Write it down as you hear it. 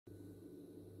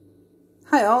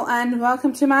Hi all and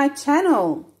welcome to my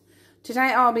channel.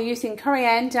 Today I'll be using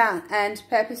coriander and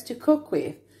peppers to cook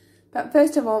with. But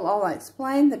first of all I'll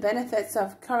explain the benefits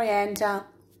of coriander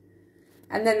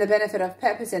and then the benefit of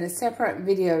peppers in a separate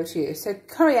video to you. So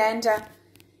coriander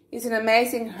is an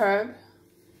amazing herb.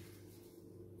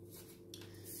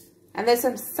 And there's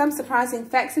some surprising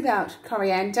facts about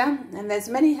coriander, and there's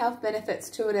many health benefits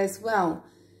to it as well.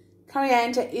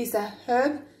 Coriander is a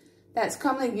herb that's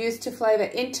commonly used to flavour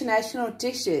international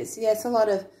dishes. Yes, a lot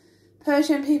of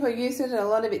Persian people use it, a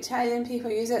lot of Italian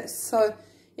people use it. So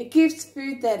it gives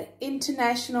food that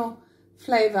international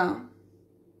flavour.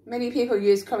 Many people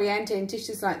use coriander in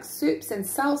dishes like soups and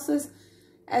salsas,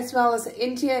 as well as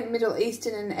Indian, Middle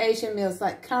Eastern and Asian meals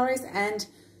like curries and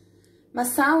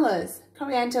masalas.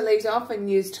 Coriander leaves are often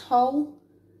used whole,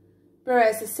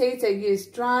 whereas the seeds are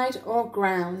used dried or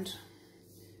ground.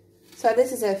 So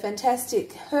this is a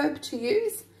fantastic herb to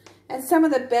use, and some of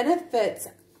the benefits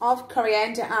of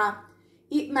coriander are: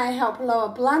 it may help lower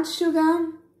blood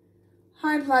sugar.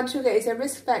 High blood sugar is a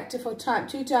risk factor for type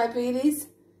 2 diabetes.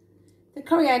 The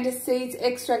coriander seeds,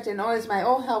 extract and oils may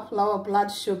all help lower blood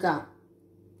sugar.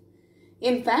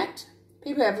 In fact,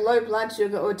 people who have low blood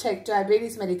sugar or take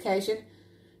diabetes medication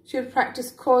should practice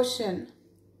caution.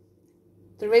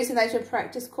 The reason they should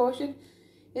practice caution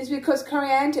is because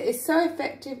coriander is so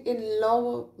effective in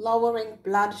lowering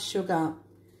blood sugar.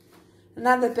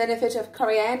 Another benefit of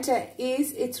coriander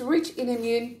is it's rich in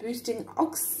immune-boosting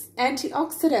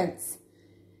antioxidants.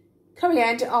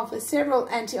 Coriander offers several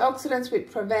antioxidants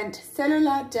which prevent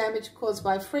cellular damage caused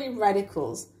by free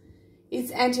radicals.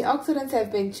 Its antioxidants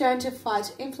have been shown to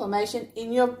fight inflammation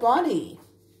in your body.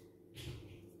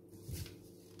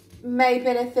 May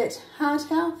benefit heart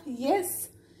health, yes.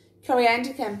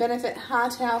 Coriander can benefit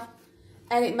heart health,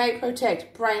 and it may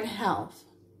protect brain health.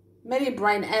 Many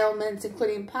brain ailments,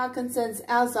 including Parkinson's,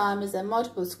 Alzheimer's, and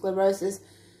multiple sclerosis,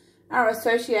 are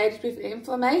associated with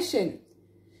inflammation.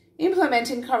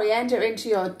 Implementing coriander into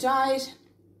your diet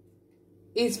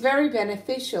is very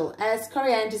beneficial, as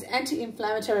coriander's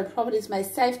anti-inflammatory properties may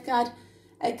safeguard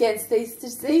against these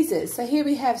diseases. So here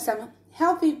we have some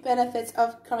healthy benefits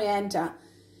of coriander.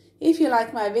 If you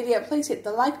like my video, please hit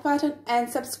the like button and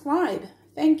subscribe.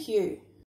 Thank you.